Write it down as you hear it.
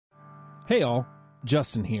Hey all,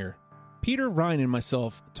 Justin here. Peter, Ryan, and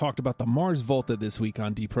myself talked about the Mars Volta this week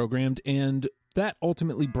on Deprogrammed, and that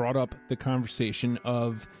ultimately brought up the conversation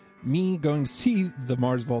of me going to see the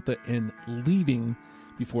Mars Volta and leaving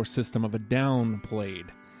before System of a Down played.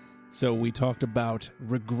 So we talked about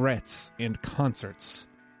regrets and concerts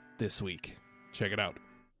this week. Check it out.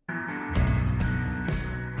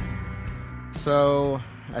 So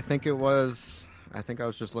I think I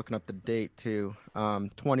was just looking up the date too.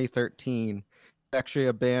 2013. Actually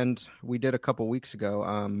a band we did a couple weeks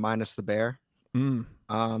ago, Minus the Bear.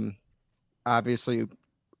 Obviously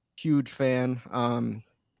huge fan.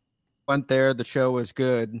 Went there, the show was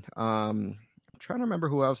good. I'm trying to remember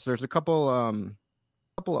who else. There's a couple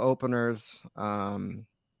openers.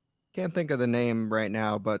 Can't think of the name right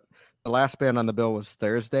now, but the last band on the bill was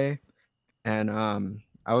Thursday. And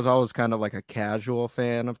I was always kind of like a casual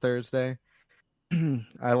fan of Thursday.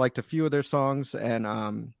 I liked a few of their songs,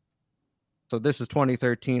 and so this is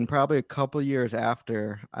 2013, probably a couple years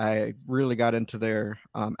after I really got into their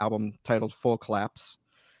album titled Full Collapse,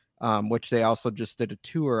 which they also just did a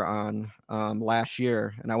tour on last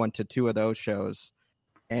year, and I went to two of those shows,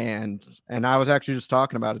 and I was actually just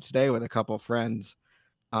talking about it today with a couple of friends,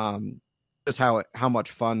 just how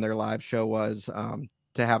much fun their live show was,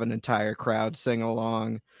 to have an entire crowd sing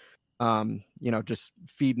along. Just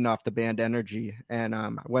feeding off the band energy. And I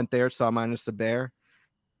went there, saw Minus the Bear,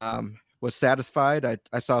 was satisfied.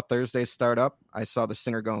 I saw Thursday start up. I saw the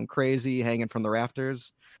singer going crazy, hanging from the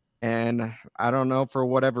rafters. And I don't know, for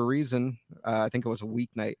whatever reason, I think it was a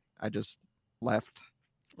weeknight, I just left.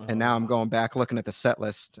 And now I'm going back looking at the set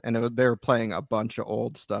list, and they were playing a bunch of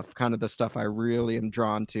old stuff, kind of the stuff I really am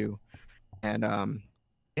drawn to. And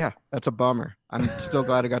yeah, that's a bummer. I'm still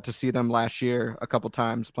glad I got to see them last year a couple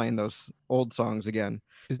times playing those old songs again.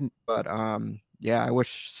 But yeah, I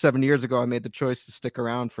wish 7 years ago I made the choice to stick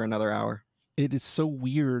around for another hour. It is so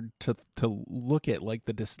weird to look at like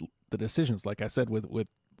the decisions. Like I said with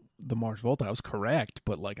the Mars Volta, I was correct,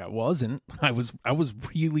 but like I wasn't. I was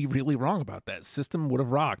really, really wrong about that. System would have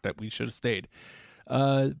rocked. We should have stayed.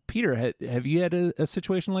 Peter, have you had a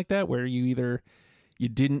situation like that where you either you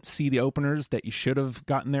didn't see the openers that you should have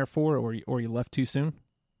gotten there for, or you left too soon?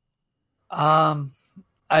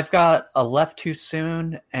 I've got a left too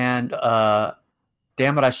soon and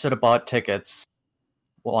damn it, I should have bought tickets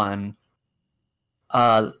one.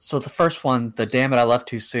 So the first one, the damn it, I left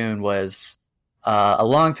too soon, was a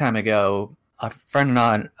long time ago. A friend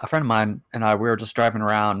of mine and I, we were just driving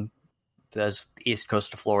around the east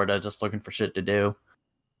coast of Florida, just looking for shit to do.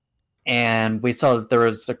 And we saw that there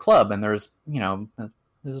was a club, and there's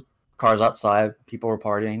cars outside. People were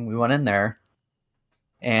partying. We went in there,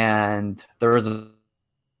 and there was a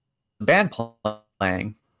band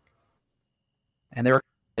playing, and they were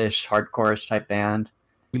ish hardcore-ish type band.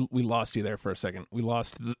 We lost you there for a second. We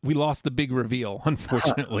lost the big reveal,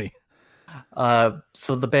 unfortunately.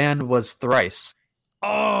 So the band was Thrice.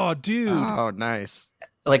 Oh, dude! Oh, nice.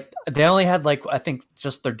 Like they only had I think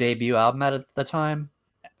just their debut album at the time.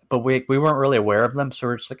 But we weren't really aware of them, so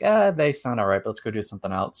we're just like, they sound all right, but let's go do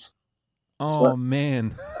something else. Oh,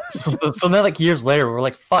 man. So then, years later, we're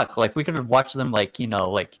like, fuck, we could have watched them,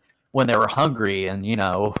 when they were hungry and,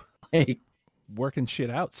 working shit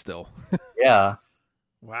out still. Yeah.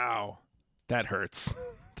 Wow. That hurts.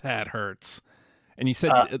 That hurts. And you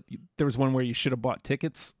said there was one where you should have bought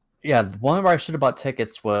tickets? Yeah, the one where I should have bought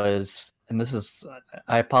tickets was, and this is,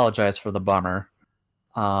 I apologize for the bummer,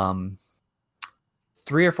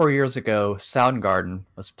 3 or 4 years ago, Soundgarden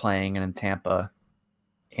was playing in Tampa,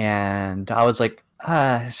 and I was like,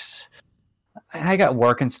 I got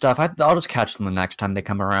work and stuff. I'll just catch them the next time they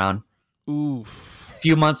come around. Oof. A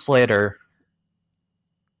few months later,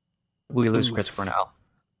 we lose Chris Cornell.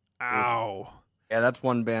 Ow. Yeah, that's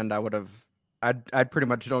one band I'd pretty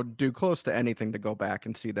much do close to anything to go back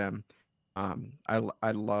and see them.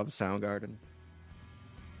 I love Soundgarden.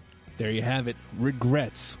 There you have it.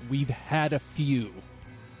 Regrets. We've had a few.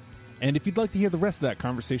 And if you'd like to hear the rest of that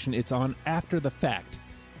conversation, it's on After the Fact.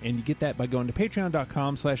 And you get that by going to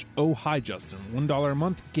patreon.com/ohhijustin. $1 a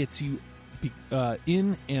month gets you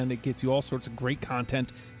in, and it gets you all sorts of great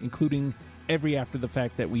content, including every After the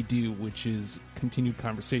Fact that we do, which is continued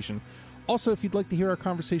conversation. Also, if you'd like to hear our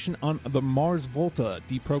conversation on the Mars Volta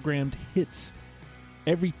Deprogrammed hits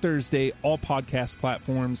every Thursday, all podcast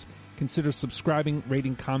platforms, consider subscribing,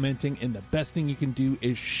 rating, commenting, and the best thing you can do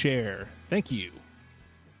is share. Thank you.